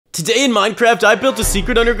Today in Minecraft, I built a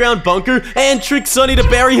secret underground bunker and tricked Sunny to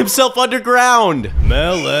bury himself underground.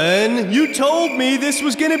 Melon, you told me this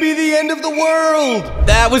was gonna be the end of the world.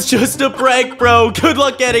 That was just a prank, bro. Good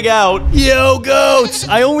luck getting out. Yo, goats,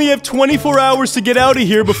 I only have 24 hours to get out of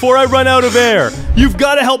here before I run out of air. You've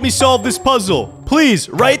got to help me solve this puzzle. Please,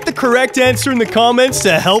 write the correct answer in the comments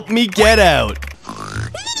to help me get out.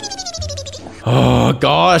 Oh,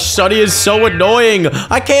 gosh, Sunny is so annoying.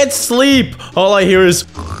 I can't sleep. All I hear is...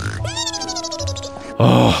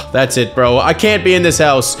 Oh, that's it, bro. I can't be in this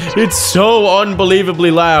house. It's so unbelievably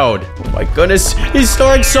loud. Oh my goodness. He's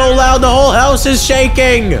snoring so loud, the whole house is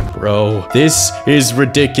shaking. Bro, this is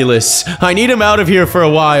ridiculous. I need him out of here for a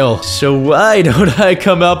while. So why don't I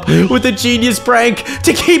come up with a genius prank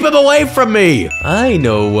to keep him away from me? I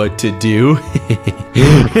know what to do.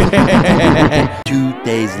 2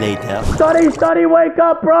 days later. Sunny, wake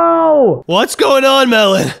up, bro. What's going on,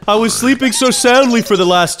 Melon? I was sleeping so soundly for the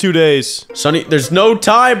last 2 days. Sunny, there's no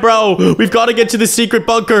time, bro. We've got to get to the secret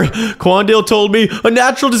bunker. Quandale told me a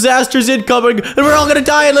natural disaster's incoming, and we're all gonna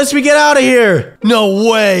die unless we get out of here. No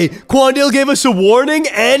way. Quandale gave us a warning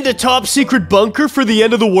and a top secret bunker for the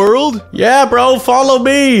end of the world? Yeah, bro, follow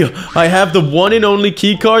me. I have the one and only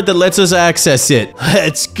key card that lets us access it.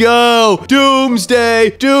 Let's go.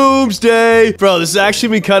 Doomsday. Doomsday. Bro, this has actually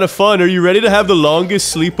been kind of fun. Are you ready to have the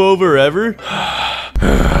longest sleepover ever?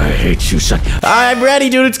 I hate you, son. I'm ready,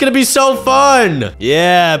 dude. It's gonna be so fun.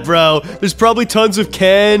 Yeah, bro. There's probably tons of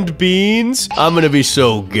canned beans. I'm gonna be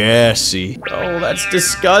so gassy. Oh, that's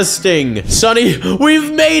disgusting. Sunny,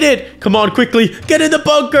 we've made it. Come on, quickly. Get in the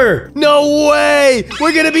bunker. No way.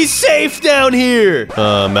 We're gonna be safe down here.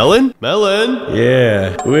 Melon? Melon?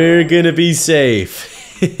 Yeah, we're gonna be safe.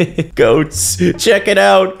 Goats, check it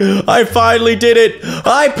out. I finally did it.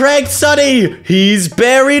 I pranked Sunny. He's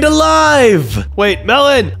buried alive. Wait,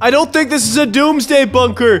 Melon, I don't think this is a doomsday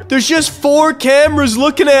bunker. There's just 4 cameras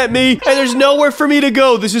looking at me, and there's nowhere for me to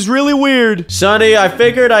go. This is really weird. Sunny, I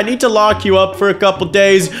figured I need to lock you up for a couple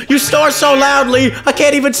days. You snore so loudly, I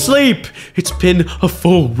can't even sleep. It's been a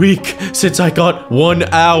full week since I got 1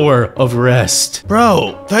 hour of rest.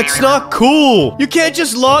 Bro, that's not cool. You can't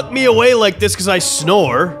just lock me away like this because I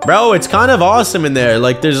snore. Bro, it's kind of awesome in there.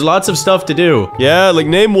 Like, there's lots of stuff to do. Yeah, like,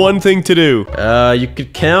 name one thing to do. You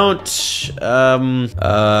could count, yeah,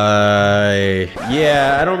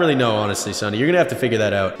 I don't really know, honestly, Sunny. You're gonna have to figure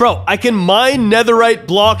that out. Bro, I can mine netherite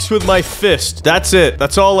blocks with my fist. That's it.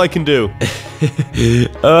 That's all I can do.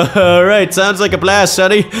 Alright, sounds like a blast,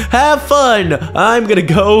 Sunny. Have fun. I'm gonna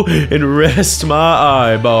go and rest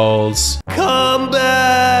my eyeballs. Come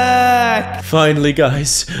back! Finally,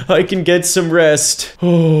 guys, I can get some rest.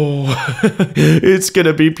 Oh, it's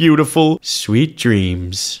gonna be beautiful. Sweet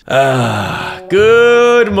dreams. Ah,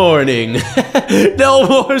 good morning. No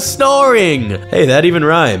more snoring. Hey, that even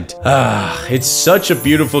rhymed. Ah, it's such a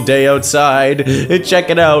beautiful day outside. And check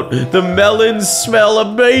it out. The melons smell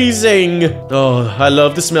amazing. Oh, I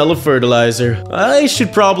love the smell of fertilizer. I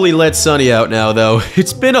should probably let Sunny out now, though.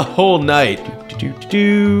 It's been a whole night.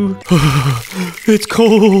 It's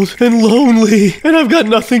cold and lonely, and I've got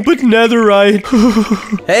nothing but netherite.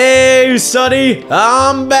 Hey, Sunny,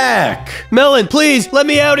 I'm back. Melon, please, let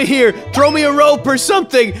me out of here. Throw me a rope or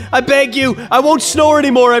something. I beg you. I won't snore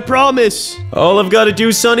anymore, I promise. All I've got to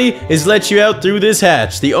do, Sunny, is let you out through this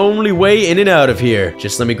hatch. The only way in and out of here.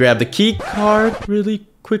 Just let me grab the key card really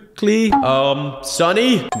quickly.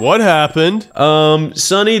 Sunny? What happened?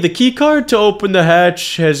 Sunny, the key card to open the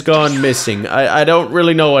hatch has gone missing. I don't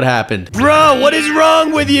really know what happened. Bro, what is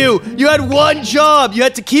wrong with you? You had one job. You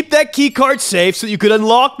had to keep that key card safe so you could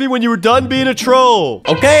unlock me when you were done being a troll.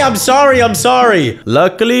 Okay, I'm sorry.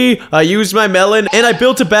 Luckily, I used my melon and I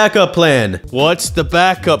built a backup plan. What's the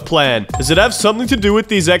backup plan? Does it have something to do with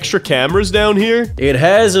these extra cameras down here? It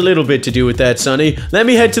has a little bit to do with that, Sunny. Let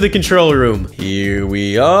me head to the control room. Here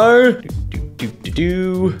we are.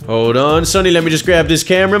 Hold on, Sunny, let me just grab this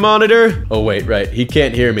camera monitor. Oh, wait, right, he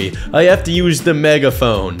can't hear me. I have to use the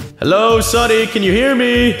megaphone. Hello, Sunny, can you hear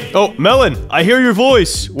me? Oh, Melon, I hear your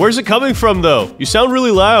voice. Where's it coming from, though? You sound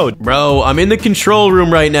really loud. Bro, I'm in the control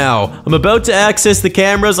room right now. I'm about to access the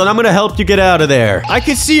cameras, and I'm gonna help you get out of there. I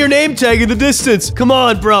can see your name tag in the distance. Come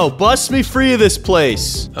on, bro, bust me free of this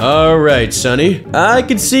place. All right, Sunny, I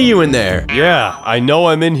can see you in there. Yeah, I know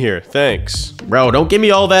I'm in here, thanks. Bro, don't give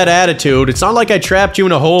me all that attitude. It's not like I trapped you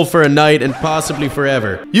in a hole for a night and possibly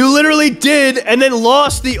forever. You literally did, and then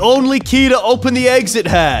lost the only key to open the exit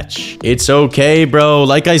hatch. It's okay, bro.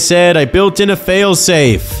 Like I said, I built in a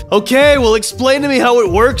failsafe. Okay, well, explain to me how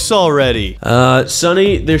it works already.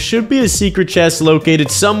 Sonny, there should be a secret chest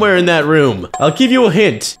located somewhere in that room. I'll give you a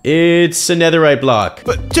hint. It's a netherite block.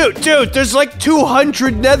 But, dude, there's like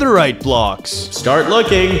 200 netherite blocks. Start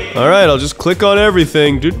looking. All right, I'll just click on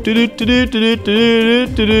everything. Hey,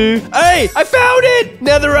 I found it!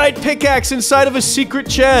 Netherite pickaxe inside of a secret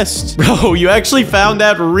chest. Bro, you actually found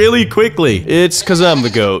that really quickly. It's because I'm the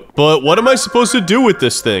goat. But what am I supposed to do with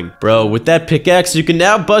this thing? Bro, with that pickaxe, you can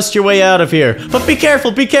now bust your way out of here. But be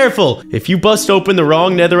careful, be careful. If you bust open the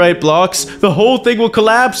wrong netherite blocks, the whole thing will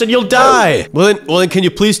collapse and you'll die. Well then, can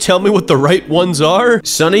you please tell me what the right ones are?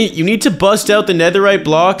 Sonny, you need to bust out the netherite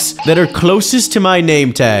blocks that are closest to my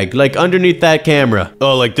name tag, like underneath that camera.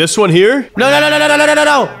 Oh, like this one here? No.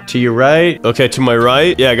 To your right. Okay, to my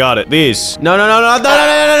right. Yeah, got it. These. No.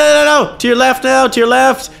 To your left now, to your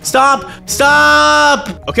left. Stop.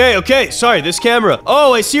 Okay. Sorry, this camera.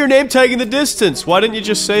 Oh, I see your name tag in the distance. Why didn't you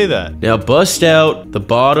just say that? Now bust out the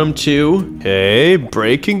bottom two. Okay,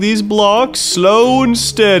 breaking these blocks. Slow and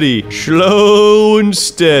steady.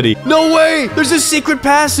 No way! There's a secret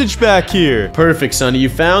passage back here. Perfect, Sonny. You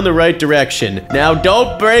found the right direction. Now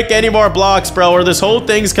don't break any more blocks, bro, or this whole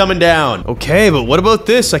thing's coming down. Okay, but what about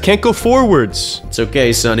this? I can't go forwards. It's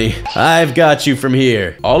okay, Sonny. I've got you from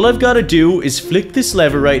here. All I've got to do is flick this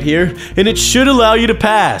lever right here, and it should allow you to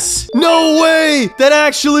pass. No way! That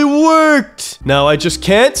actually worked! Now I just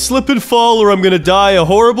can't slip and fall or I'm gonna die a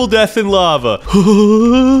horrible death in lava.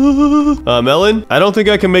 Melon, I don't think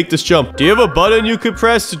I can make this jump. Do you have a button you could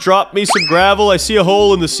press to drop me some gravel? I see a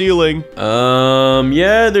hole in the ceiling.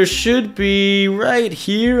 Yeah, there should be right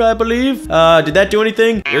here, I believe. Did that do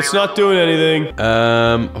anything? It's not doing anything.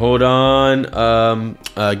 Hold on.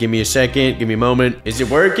 Give me a second. Give me a moment. Is it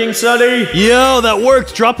working, Sonny? Yo, that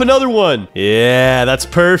worked. Drop another one. Yeah, that's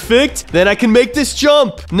perfect. Then I can make this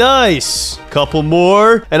jump. Nice. Couple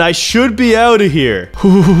more, and I should be out of here.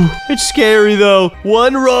 It's scary, though.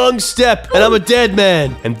 One wrong step, and I'm a dead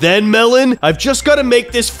man. And then, Melon, I've just got to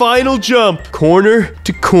make this final jump. Corner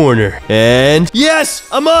to corner. And yes,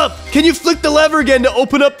 I'm up. Can you flick the lever again to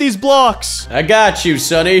open up these blocks? I got you,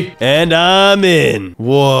 Sonny. And I'm in.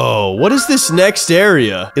 Whoa, what is this next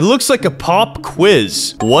area? It looks like a pop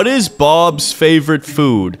quiz. What is Bob's favorite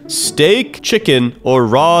food? Steak, chicken, or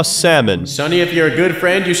raw salmon? Sonny, if you're a good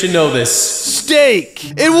friend, you should know this.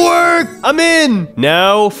 Steak! It worked! I'm in!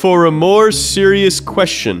 Now for a more serious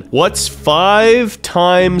question. What's 5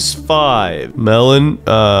 times 5? Melon,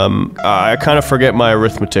 I kind of forget my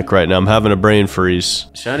arithmetic right now. I'm having a brain freeze.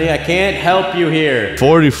 Sonny, I can't help you here.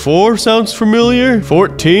 44 sounds familiar?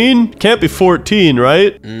 14? Can't be 14,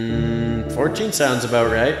 right? 14 sounds about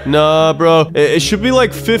right. Nah, bro. It should be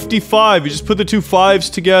like 55. You just put the two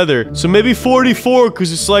 5s together. So maybe 44,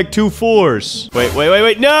 because it's like 2 4s.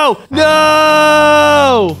 Wait. No!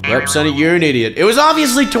 Yep, Sonny, you're an idiot. It was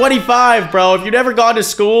obviously 25, bro. If you'd ever gone to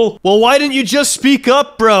school. Well, why didn't you just speak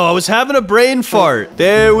up, bro? I was having a brain fart.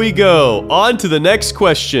 There we go. On to the next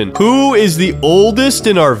question. Who is the oldest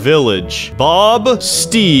in our village? Bob,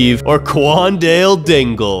 Steve, or Quandale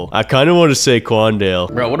Dingle? I kind of want to say Quandale.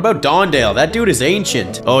 Bro, what about Dondale? That dude is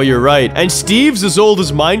ancient. Oh, you're right. And Steve's as old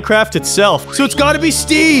as Minecraft itself. So it's got to be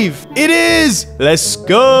Steve. It is. Let's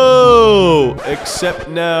go. Except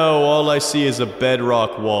now, all I see is a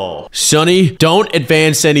bedrock wall. Sonny, don't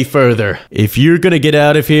advance any further. If you're gonna get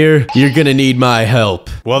out of here, you're gonna need my help.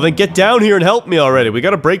 Well, then get down here and help me already. We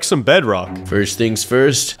gotta break some bedrock. First things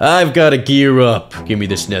first, I've gotta gear up. Give me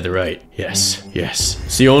this netherite. Yes.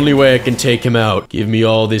 It's the only way I can take him out. Give me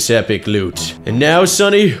all this epic loot. And now,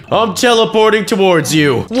 Sonny, I'm teleporting towards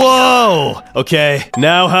you. Whoa! Okay,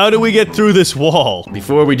 now how do we get through this wall?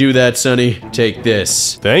 Before we do that, Sonny, take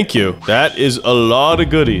this. Thank you. That is a lot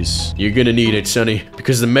of goodies. You're gonna need it, Sonny,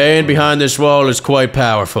 because the man behind this wall is quite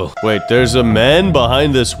powerful. Wait, there's a man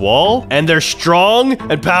behind this wall? And they're strong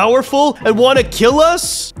and powerful and want to kill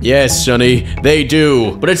us? Yes, Sonny, they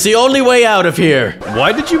do. But it's the only way out of here.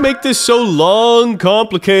 Why did you make this so long,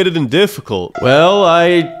 complicated, and difficult? Well,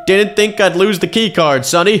 I didn't think I'd lose the key card,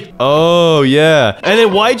 Sonny. Oh, yeah. And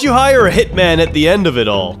then why'd you hire a hitman at the end of it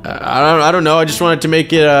all? I don't know. I just wanted to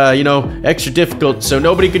make it, extra difficult so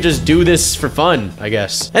nobody could just do this for fun, I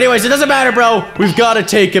guess. Anyways, it doesn't matter, bro. We've got to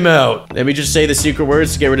take him out. Let me just say the secret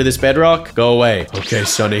words to get rid of this bedrock. Go away. Okay,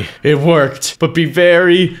 Sonny. It worked. But be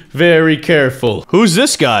very, very careful. Who's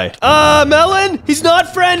this guy? Melon? He's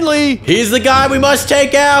not friendly. He's the guy we must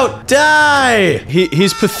take out. Die!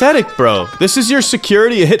 He's pathetic, bro. This is your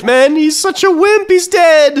security, a hitman? He's such a wimp, he's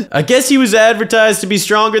dead. I guess he was advertised to be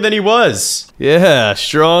stronger than he was. Yeah,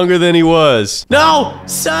 stronger than he was. No!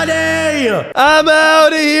 Sonny! I'm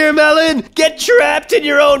out of here, Melon. Get trapped in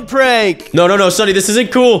your own prank. No, Sonny, this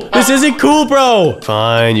isn't cool. This isn't cool, bro.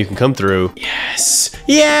 Fine, you can come through. Yes.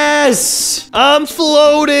 Yes! I'm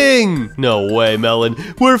floating. No way, Melon.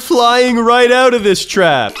 We're flying right out of this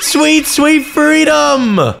trap. Sweet, sweet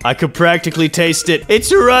freedom! I could practically taste it.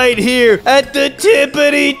 It's right here at the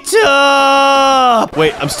tippity top.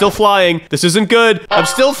 Wait, I'm still flying. This isn't good. I'm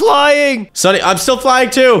still flying. Sonny, I'm still flying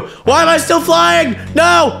too. Why am I still flying?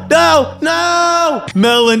 No, no, no!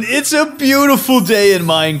 Melon, it's a beautiful day in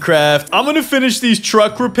Minecraft. I'm gonna finish these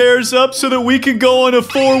truck repairs up so that we can go on a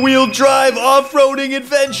 4-wheel drive off-roading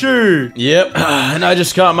adventure. Yep, and I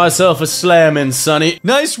just caught myself a slamming, Sonny.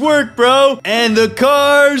 Nice work, bro. And the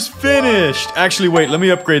car's finished. Actually, wait, let me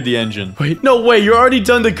upgrade the engine. Wait, no way, you're already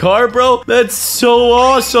done the car, bro? That's so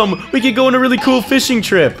awesome. We could go on a really cool fishing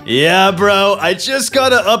trip. Yeah, bro, I just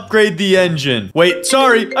gotta upgrade the engine. Wait,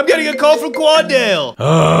 sorry, I'm getting a call from Quandale.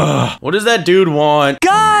 What does that dude want?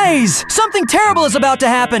 Guys! Something terrible is about to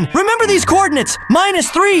happen! Remember these coordinates!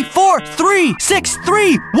 -3, 4, 3, 6,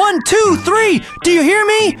 3, 1, 2, 3! Do you hear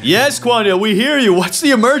me? Yes, Quandale, we hear you. What's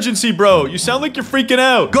the emergency, bro? You sound like you're freaking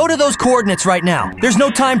out. Go to those coordinates right now. There's no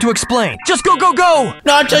time to explain. Just go, go, go!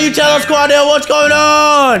 Not until you tell us, Quandale, what's going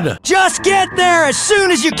on! Just get there as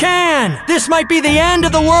soon as you can! This might be the end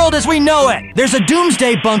of the world as we know it! There's a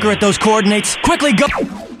doomsday bunker at those coordinates. Quickly go!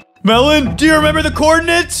 Melon, do you remember the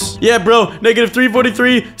coordinates? Yeah, bro,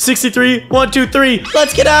 -343, 63, 123.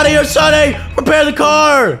 Let's get out of here, Sonny! Prepare the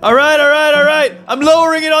car! All right. I'm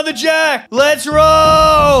lowering it on the jack. Let's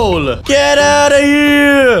roll. Get out of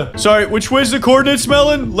here! Sorry, which way's the coordinates,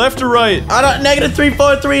 Melon? Left or right? I don't,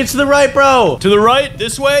 -343, it's to the right, bro! To the right?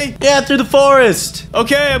 This way? Yeah, through the forest.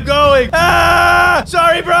 Okay, I'm going. Ah!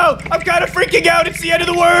 Sorry, bro. I'm kind of freaking out. It's the end of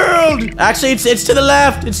the world. Actually, it's to the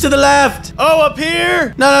left. It's to the left. Oh, up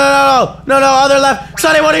here? No, other left.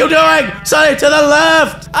 Sonny, what are you doing? Sonny, to the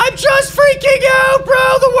left. I'm just freaking out,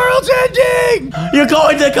 bro. The world's ending. You're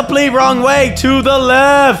going the complete wrong way. To the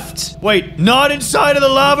left. Wait, not inside of the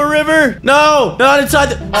lava river? No, not inside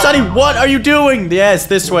the... Sonny, what are you doing? Yes,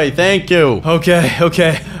 this way. Thank you.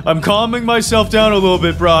 Okay. I'm calming myself down a little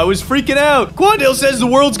bit, bro. I was freaking out. Quandale says the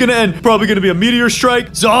world's gonna end. Probably gonna be a meteor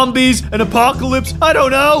strike, zombies, an apocalypse. I don't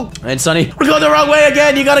know. And Sonny, we're going the wrong way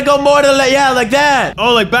again. You gotta go more to the left. Yeah, like that.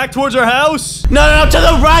 Oh, like back towards our house? No, to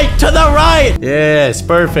the right. To the right. Yes,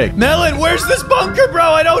 perfect. Melon, where's this bunker,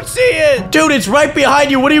 bro? I don't see it. Dude, it's right behind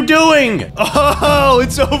you. What are you doing? Oh,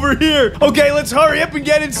 it's over here. Okay, let's hurry up and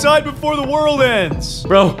get inside before the world ends.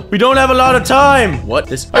 Bro, we don't have a lot of time. What?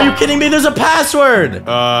 Are you kidding me? There's a password.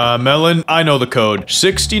 Melon, I know the code.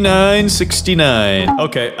 6969.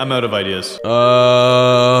 Okay, I'm out of ideas.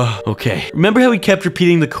 Okay. Remember how we kept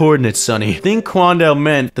repeating the coordinates, Sonny? I think Quandale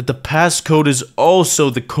meant that the passcode is also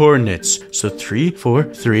the coordinates. So 3, 4,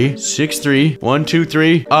 3, 6, 3, 1, 2,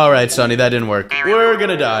 3. All right, Sonny, that didn't work. We're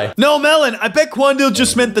gonna die. No, Melon, I bet Quandale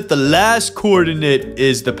just meant that the last coordinate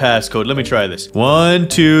is the passcode. Let me try this. 1,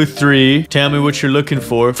 2, 3. Tell me what you're looking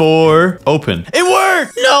for. 4. Open. It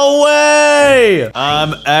worked! No way!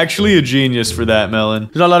 I'm actually a genius for that, Melon.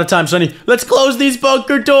 There's not a lot of time, Sonny. Let's close these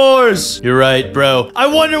bunker doors. You're right, bro. I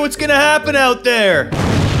wonder what's gonna happen out there.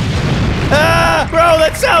 Ah, bro,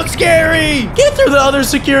 that sounds scary. Get through the other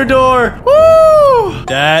secure door. Woo!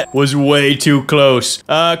 That was way too close.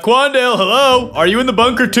 Quandale, hello? Are you in the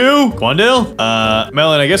bunker too? Quandale?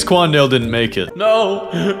 Melon, I guess Quandale didn't make it. No,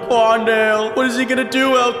 Quandale. What is he gonna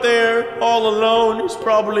do out there? All alone. He's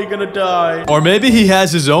probably gonna die. Or maybe he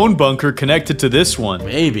has his own bunker connected to this one.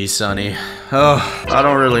 Maybe, Sonny. Oh, I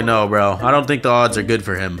don't really know, bro. I don't think the odds are good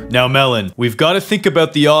for him. Now, Melon, we've got to think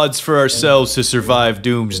about the odds for ourselves to survive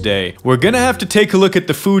Doomsday. We're gonna have to take a look at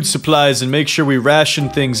the food supplies and make sure we ration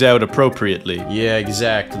things out appropriately. Yeah,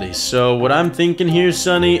 exactly. So what I'm thinking here,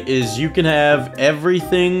 Sonny, is you can have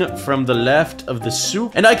everything from the left of the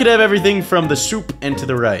soup, and I could have everything from the soup and to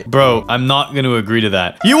the right. Bro, I'm not gonna agree to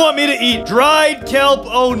that. You want me to eat dried kelp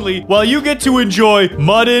only, while you get to enjoy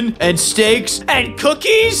mutton and steaks and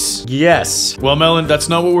cookies? Yes. Well, Melon, that's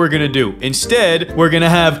not what we're gonna do. Instead, we're gonna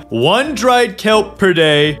have 1 dried kelp per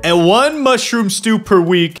day, and 1 mushroom stew per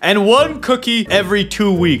week, and 1 cookie every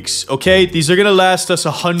 2 weeks, okay? These are gonna last us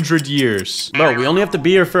 100 years. Bro, we only have to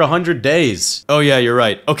be here for 100 days. Oh, yeah, you're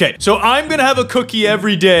right. Okay, so I'm gonna have a cookie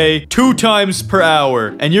every day, 2 times per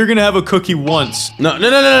hour, and you're gonna have a cookie once.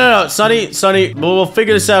 No. Sonny, we'll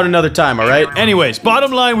figure this out another time, all right? Anyways,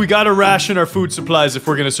 bottom line, we gotta ration our food supplies if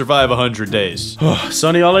we're gonna survive 100 days.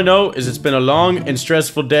 Sonny, all I know is it's been been a long and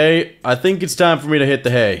stressful day. I think it's time for me to hit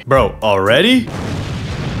the hay. Bro, already?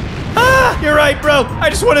 Ah, you're right, bro. I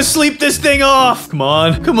just want to sleep this thing off. Come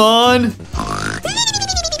on, come on.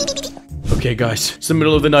 Okay, guys, it's the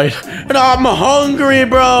middle of the night, and I'm hungry,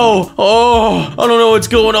 bro. Oh, I don't know what's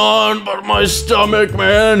going on, but my stomach,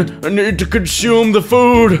 man. I need to consume the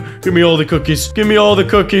food. Give me all the cookies. Give me all the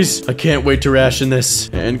cookies. I can't wait to ration this.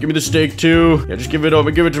 And give me the steak, too. Yeah, just give it over.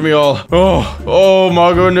 Give it to me all. Oh,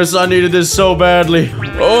 my goodness. I needed this so badly.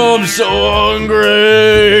 Oh, I'm so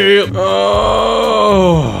hungry.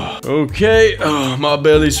 Oh, okay. Oh, my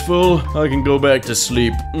belly's full. I can go back to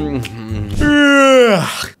sleep.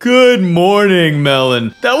 Good morning,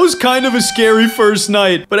 Melon. That was kind of a scary first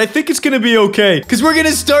night, but I think it's gonna be okay, because we're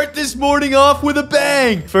gonna start this morning off with a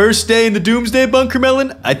bang. First day in the Doomsday Bunker,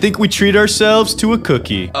 Melon. I think we treat ourselves to a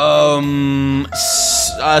cookie. I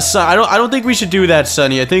don't think we should do that,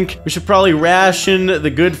 Sonny. I think we should probably ration the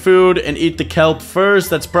good food and eat the kelp first.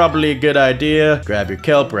 That's probably a good idea. Grab your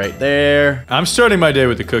kelp right there. I'm starting my day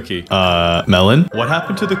with a cookie. Melon, what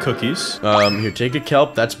happened to the cookies? Here, take a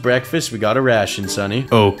kelp. That's breakfast. We got a ration, Sonny.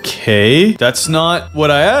 Okay, that's not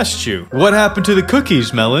what I asked you. What happened to the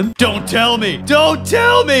cookies, Melon? Don't tell me! Don't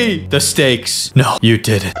tell me! The steaks. No, you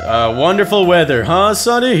did it. Wonderful weather, huh,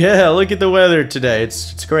 Sonny? Yeah, look at the weather today.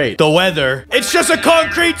 It's great. The weather? It's just a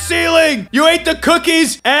concrete ceiling! You ate the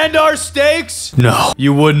cookies and our steaks? No,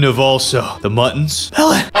 you wouldn't have also. The muttons?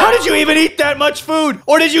 Melon, how did you even eat that much food?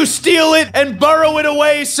 Or did you steal it and burrow it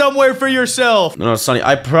away somewhere for yourself? No, Sonny,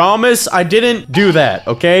 I promise I didn't do that,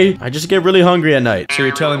 okay? I just get really hungry at night. So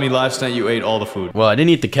you're telling me last night you ate all the food? Well, I didn't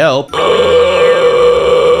eat the kelp.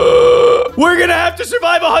 We're gonna have to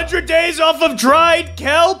survive 100 days off of dried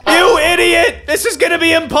kelp? You idiot! This is gonna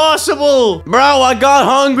be impossible! Bro, I got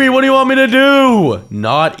hungry. What do you want me to do?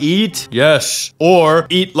 Not eat? Yes. Or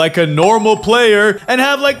eat like a normal player and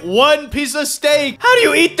have like one piece of steak. How do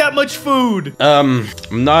you eat that much food? I'm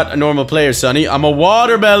not a normal player, Sonny. I'm a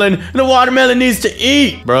watermelon, and a watermelon needs to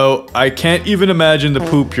eat. Bro, I can't even imagine the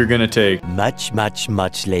poop you're gonna take.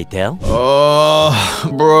 Much later. Oh,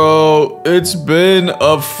 bro, it's been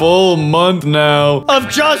a full month now of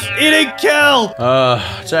just eating kelp.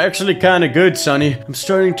 It's actually kind of good, Sonny. I'm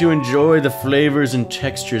starting to enjoy the flavors and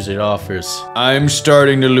textures it offers. I'm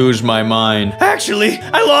starting to lose my mind. Actually,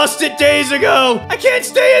 I lost it days ago. I can't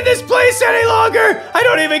stay in this place any longer. I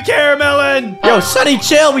don't even care, Melon. Yo, Sonny,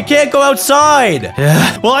 chill. We can't go outside.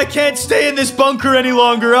 Yeah, well, I can't stay in this bunker any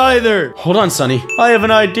longer either. Hold on, Sonny. I have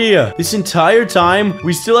an idea. This entire time,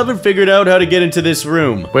 we still haven't figured out how to get into this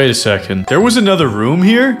room. Wait a second. There was another room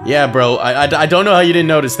here? Yeah, bro. I don't know how you didn't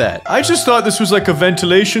notice that. I just thought this was like a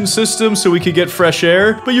ventilation system so we could get fresh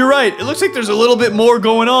air. But you're right. It looks like there's a little bit more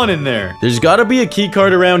going on in there. There's gotta be a key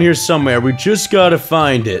card around here somewhere. We just gotta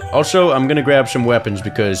find it. Also, I'm gonna grab some weapons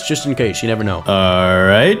because just in case, you never know.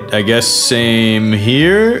 Alright. I guess same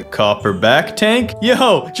here. Copper back tank.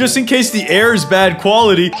 Yo, just in case the air is bad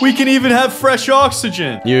quality, we can even have fresh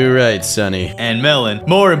oxygen. You're right, Sonny. And Melon,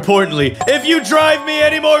 more importantly, if you drive me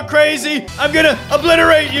any more crazy, I'm gonna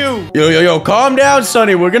obliterate you. Yo, calm down,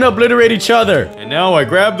 Sonny. We're gonna obliterate each other. And now I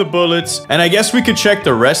grab the bullets, and I guess we could check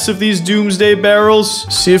the rest of these doomsday barrels.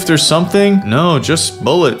 See if there's something. No, just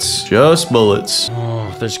bullets. Just bullets.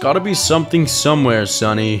 Oh, there's gotta be something somewhere,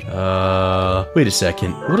 Sonny. Wait a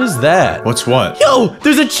second. What is that? What's what? Yo,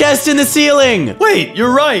 there's a chest in the ceiling. Wait,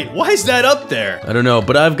 you're right. Why is that up there? I don't know,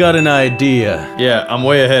 but I've got an idea. Yeah, I'm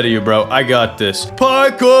way ahead of you, bro. I got this.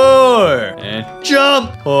 Parkour! And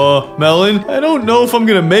jump! Oh, Melon, I don't know if I'm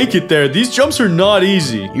gonna make it there. These jumps are not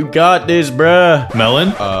easy. You got this, bruh.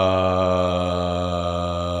 Melon?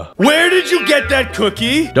 Where did you get that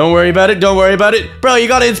cookie? Don't worry about it. Don't worry about it. Bro, you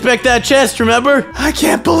gotta inspect that chest, remember? I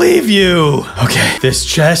can't believe you. Okay, this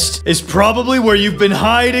chest is probably where you've been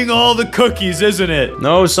hiding all the cookies, isn't it?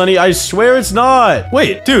 No, Sonny, I swear it's not.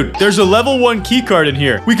 Wait, dude, there's a level 1 keycard in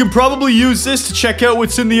here. We can probably use this to check out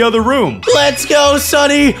what's in the other room. Let's go,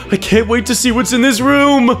 Sonny. I can't wait to see what's in this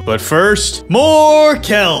room. But first, more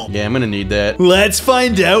kelp. Yeah, I'm gonna need that. Let's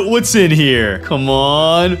find out what's in here. Come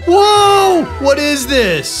on. Whoa! What is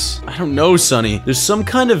this? I don't know, Sonny. There's some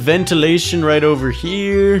kind of ventilation right over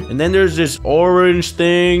here. And then there's this orange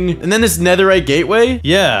thing. And then this netherite gateway.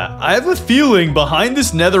 Yeah, I have a feeling behind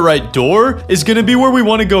this netherite door is gonna be where we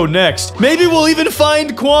want to go next. Maybe we'll even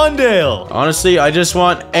find Quandale. Honestly, I just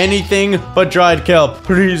want anything but dried kelp.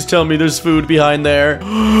 Please tell me there's food behind there.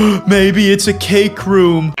 Maybe it's a cake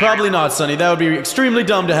room. Probably not, Sonny. That would be extremely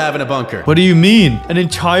dumb to have in a bunker. What do you mean? An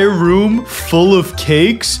entire room full of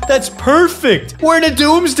cakes? That's perfect. We're in a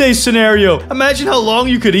doomsday scenario. scenario. Imagine how long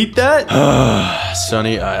you could eat that.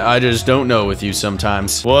 Sonny, I just don't know with you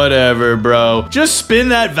sometimes. Whatever, bro. Just spin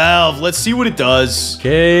that valve. Let's see what it does.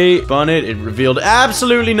 Okay, spun it. It revealed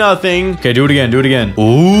absolutely nothing. Okay, do it again. Do it again.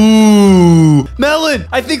 Ooh. Melon,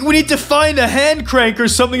 I think we need to find a hand crank or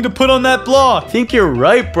something to put on that block. I think you're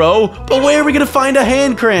right, bro. But where are we gonna find a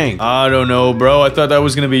hand crank? I don't know, bro. I thought that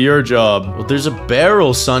was gonna be your job. Well, there's a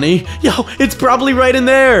barrel, Sonny. Yo, it's probably right in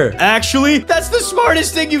there. Actually, that's the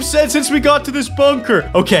smartest thing you've said since we got to this bunker.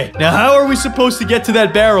 Okay, now how are we supposed to get to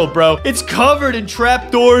that barrel, bro? It's covered in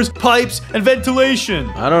trapdoors, pipes, and ventilation.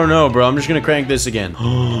 I don't know, bro. I'm just gonna crank this again.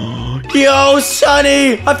 Yo,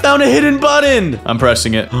 Sonny! I found a hidden button! I'm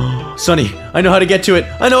pressing it. Sonny, I know how to get to it.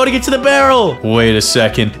 I know how to get to the barrel. Wait a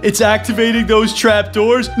second. It's activating those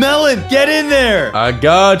trapdoors. Melon, get in there! I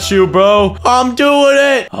got you, bro. I'm doing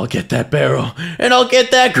it. I'll get that barrel, and I'll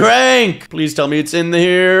get that crank. Please tell me it's in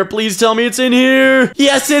here. Please tell me it's in here.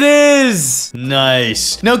 Yes, it is.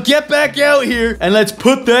 Nice. Now get back out here, and let's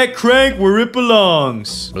put that crank where it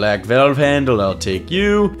belongs. Black valve handle, I'll take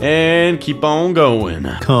you, and keep on going.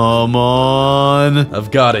 Come on. I've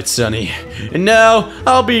got it, Sonny. And now,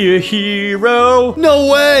 I'll be a hero.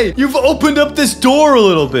 No way! You've opened up this door a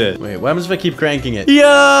little bit. Wait, what happens if I keep cranking it?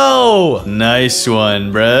 Yo! Nice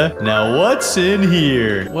one, bruh. Now what's in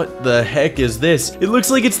here? What the heck is this? It looks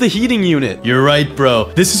like it's the heating unit. You're right, bro.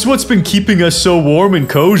 This is what's been keeping us so warm and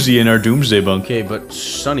cozy in our doomsday bunk. Okay, but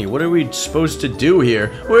Sonny, what are we supposed to do here?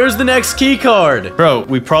 Where's the next key card? Bro,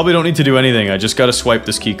 we probably don't need to do anything. I just gotta swipe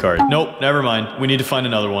this key card. Nope, never mind. We need to find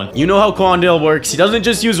another one. You know how Quandale works. He doesn't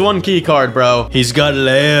just use one key card, bro. He's got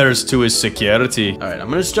layers to his security. All right, I'm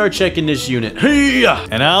gonna start checking this unit. Hey-ya!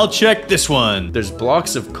 And I'll check this one. There's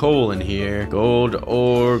blocks of coal in here. Gold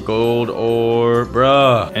ore,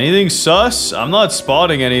 bruh. Anything sus? I'm not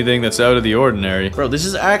spotting anything that's out of the ordinary. Bro, this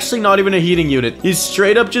is actually not even a heating unit. He's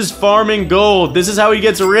straight up just farming gold. This is how he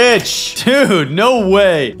gets rich. Dude, no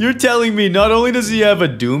way. You're telling me not only does he have a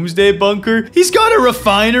doomsday bunker, he's got a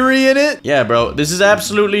refinery in it? Yeah, bro, this is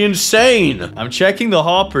absolutely insane. I'm checking the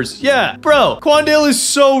hoppers. Yeah, bro, Quandale is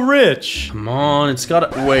so rich. Come on, it's gotta...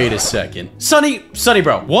 Wait a second. Sonny,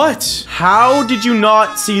 bro. What? How did you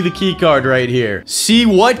not see the key card right here? See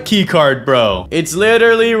what key card, bro? It's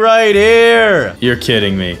literally right here. You're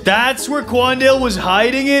kidding me. That's where Quandale was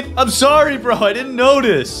hiding it? I'm sorry, bro. I didn't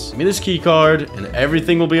notice. Give me this key card and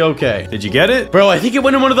everything will be okay. Did you get it? Bro, I think it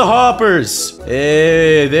went in one of the hoppers.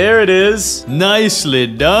 Hey, there it is. Nicely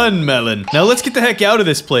done, Melon. Now let's get the heck out of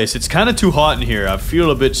this place. It's kind of too hot in here. I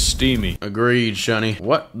feel a bit steamy. Agreed, Shunny.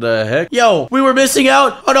 What the heck? Yo, we were missing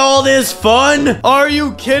out on all this fun? Are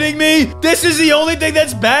you kidding me? This is the only thing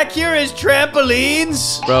that's back here is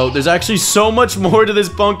trampolines? Bro, there's actually so much more to this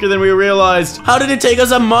bunker than we realized. How did it take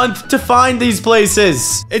us a month to find these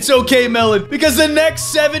places? It's okay, Melon, because the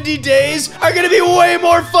next 70 days are gonna be way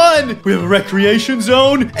more fun. We have a recreation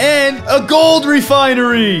zone and a gold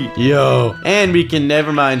refinery. Yo, and we can...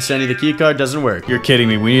 Never mind, Sonny. The key card doesn't work. You're kidding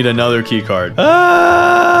me. We need another key card.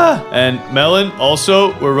 Ah! And Melon,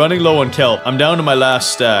 also, we're running low on kelp. I'm down to my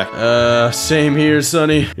last stack. Same here,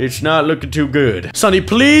 Sonny. It's not looking too good. Sonny,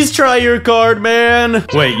 please try your card, man.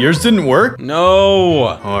 Wait, yours didn't work? No.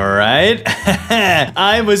 All right.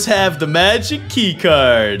 I must have the magic key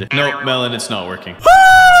card. Nope, Melon, it's not working.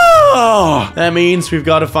 Oh, that means we've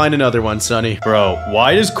got to find another one, Sonny. Bro,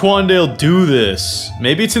 why does Quandale do this?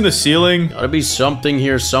 Maybe it's in the ceiling? Gotta be something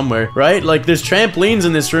here somewhere, right? Like, there's trampolines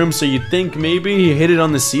in this room, so you'd think maybe he hit it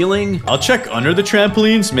on the ceiling? I'll check under the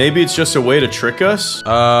trampolines. Maybe it's just a way to trick us.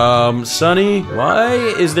 Sonny, why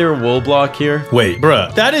is there a wool block here? Wait,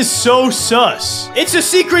 bruh, that is so sus. It's a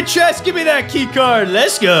secret chest. Give me that key card.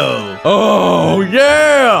 Let's go. Oh,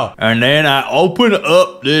 yeah! And then I open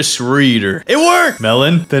up this reader. It worked!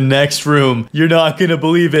 Melon, the next room. You're not gonna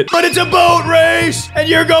believe it, but it's a boat race, and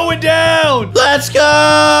you're going down. Let's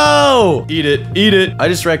go! Eat it. Eat it. I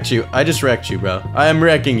just wrecked you, bro. I am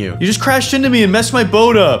wrecking you. You just crashed into me and messed my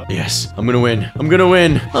boat up. Yes, I'm gonna win. I'm gonna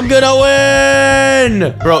win. I'm gonna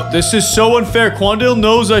win! Bro, this is so unfair. Quandale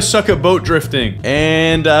knows I suck at boat drifting.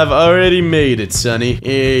 And I've already made it, Sonny.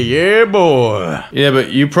 Yeah, boy. Yeah,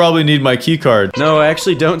 but you probably need my key card. No, I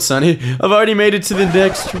actually don't, Sonny. I've already made it to the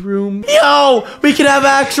next room. Yo, we can have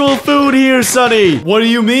actual food here, Sonny. What do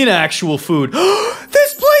you mean, actual food?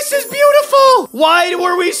 This place is beautiful! Oh, why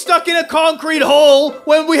were we stuck in a concrete hole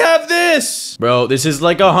when we have this? Bro, this is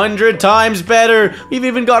like 100 times better. We've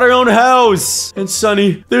even got our own house. And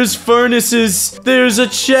Sonny, there's furnaces. There's a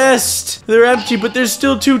chest. They're empty, but there's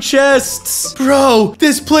still 2 chests. Bro,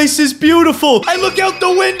 this place is beautiful. And look out the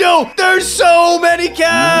window. There's so many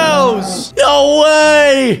cows. No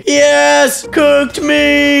way. Yes, cooked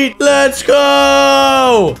meat. Let's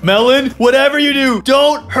go. Melon, whatever you do,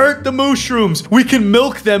 don't hurt the mushrooms. We can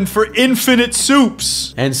milk them for infinite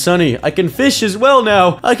soups. And Sonny, I can fish as well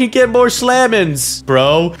now. I can get more slammons.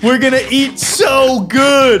 Bro, we're gonna eat so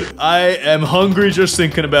good. I am hungry just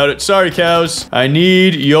thinking about it. Sorry, cows. I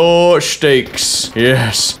need your steaks.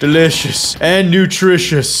 Yes, delicious and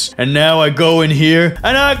nutritious. And now I go in here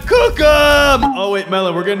and I cook them. Oh, wait,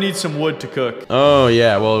 Melon, we're gonna need some wood to cook. Oh,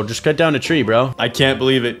 yeah. Well, just cut down a tree, bro. I can't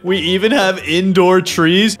believe it. We even have indoor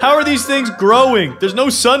trees. How are these things growing? There's no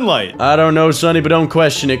sunlight. I don't know, Sonny, but don't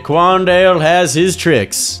question it. Quandale has his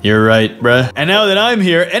tricks. You're right, bruh. And now that I'm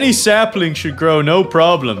here, any sapling should grow no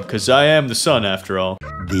problem, because I am the sun after all.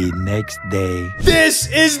 The next day. This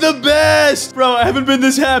is the best! Bro, I haven't been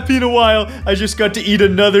this happy in a while. I just got to eat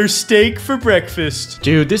another steak for breakfast.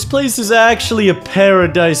 Dude, this place is actually a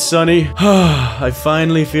paradise, Sonny. I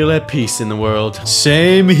finally feel at peace in the world.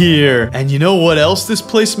 Same here. And you know what else this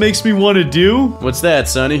place makes me want to do? What's that,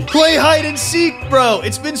 Sonny? Play hide and seek, bro.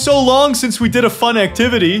 It's been so long since we did a fun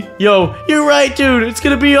activity. Yo, you're right, dude. It's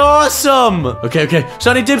gonna be awesome. Okay.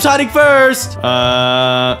 Sonny Dip's hiding first.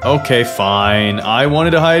 Okay, fine. I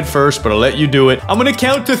wanted to hide first, but I'll let you do it. I'm gonna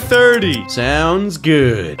count to 30. Sounds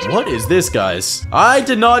good. What is this, guys? I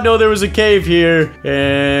did not know there was a cave here,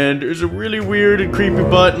 and there's a really weird and creepy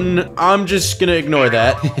button. I'm just gonna ignore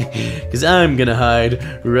that, because I'm gonna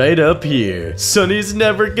hide right up here. Sonny's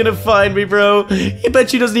never gonna find me, bro. I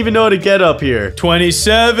bet she doesn't even know how to get up here.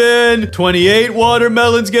 27, 28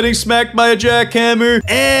 watermelons getting smacked by a jackhammer,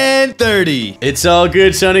 and 30. It's all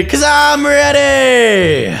good, Sonny, because I'm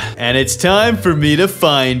ready. And it's time for me to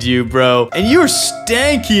find you, bro. And you're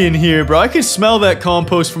stanky in here, bro. I can smell that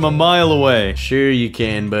compost from a mile away. Sure you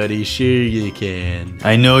can, buddy. Sure you can.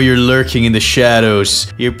 I know you're lurking in the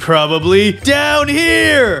shadows. You're probably down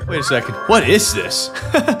here. Wait a second. What is this?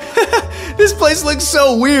 This place looks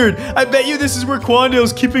so weird. I bet you this is where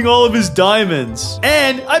Quandale's keeping all of his diamonds.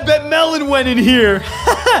 And I bet Melon went in here.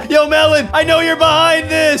 Yo, Melon, I know you're behind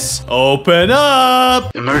this. Open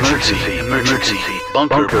up. Emergency.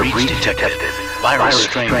 Bunker breach detected. Virus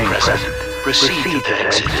strain present. Proceed to the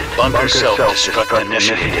exit. Bunker self-destruct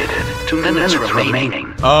initiated. 2 minutes remaining.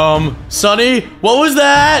 Sonny, what was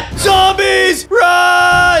that? Zombies,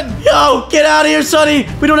 run! Yo, get out of here, Sonny.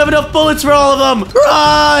 We don't have enough bullets for all of them.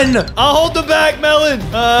 Run! I'll hold them back, Melon.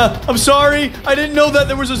 I'm sorry. I didn't know that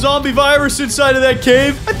there was a zombie virus inside of that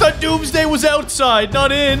cave. I thought Doomsday was outside,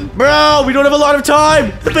 not in. Bro, we don't have a lot of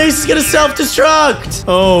time. The base is gonna self-destruct.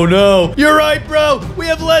 Oh, no. You're right, bro. We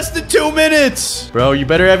have less than 2 minutes. Bro, you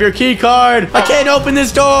better have your key card. I can't open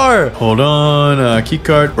this door. Hold on. Key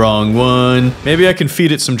card. Wrong one. Maybe I can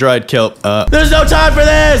feed it some dried kelp. There's no time for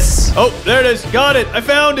this. Oh, there it is. Got it. I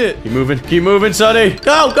found it. Keep moving, Sonny.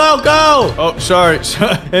 Go. Oh, sorry.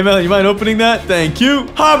 Hey, Melon, you mind opening that? Thank you.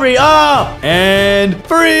 Hurry up. And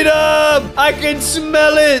freedom. I can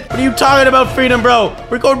smell it. What are you talking about, freedom, bro?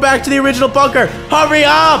 We're going back to the original bunker. Hurry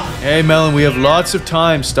up. Hey, Melon, we have lots of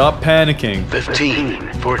time. Stop panicking.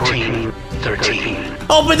 15, 14, 13.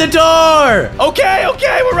 Open the door. Okay,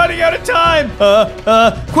 we're running out of time.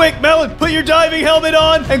 Quick, Melon, put your diving helmet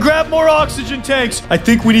on and grab more oxygen tanks. I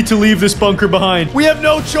think we need to leave this bunker behind. We have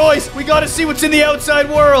no choice. We gotta see what's in the outside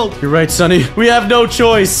world. You're right, Sonny. We have no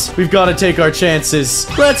choice. We've got to take our chances.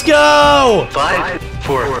 Let's go. 5,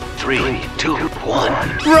 4, 3, 2,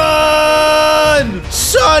 1. Run!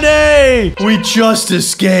 Sonny! We just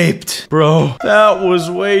escaped. Bro, that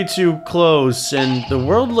was way too close, and the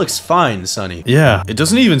world looks fine, Sonny. Yeah, it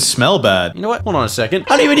doesn't even smell bad. You know what? Hold on a second.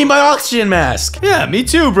 I don't even need my oxygen mask. Yeah, me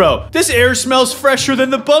too, bro. This air smells fresher than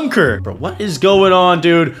the bunker. Bro, what is going on,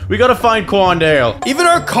 dude? We gotta find Quandale. Even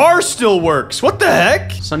our car still works. What the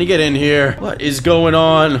heck? Sonny, get in here. What is going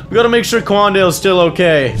on? We gotta make sure Quandale's still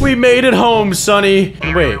okay. We made it home, Sonny.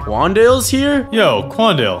 Wait, Quandale's here? Yo,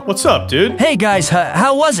 Quandale, what's up, dude? Hey guys,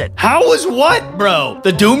 how was it? How was what, bro?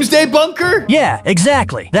 The Doomsday Bunker? Yeah,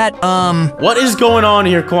 exactly. That, What is going on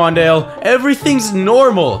here, Quandale? Everything's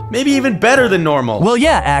normal. Maybe even better than normal. well,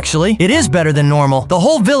 yeah, actually, it is better than normal. The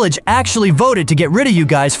whole village actually voted to get rid of you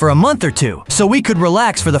guys for a month or two, so we could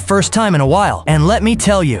relax for the first time in a while. And let me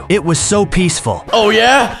tell you, it was so peaceful. Oh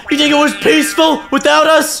yeah? You think it was peaceful without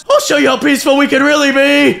us? I'll show you how peaceful we can really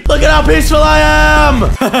be. Look at how peaceful I am.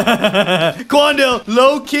 Quandale,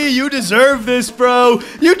 low-key, you deserve this, bro.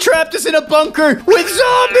 You trapped us in a bunker with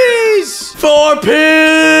zombies. For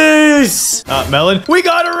peace. Melon, we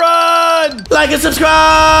gotta run. Like and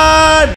subscribe.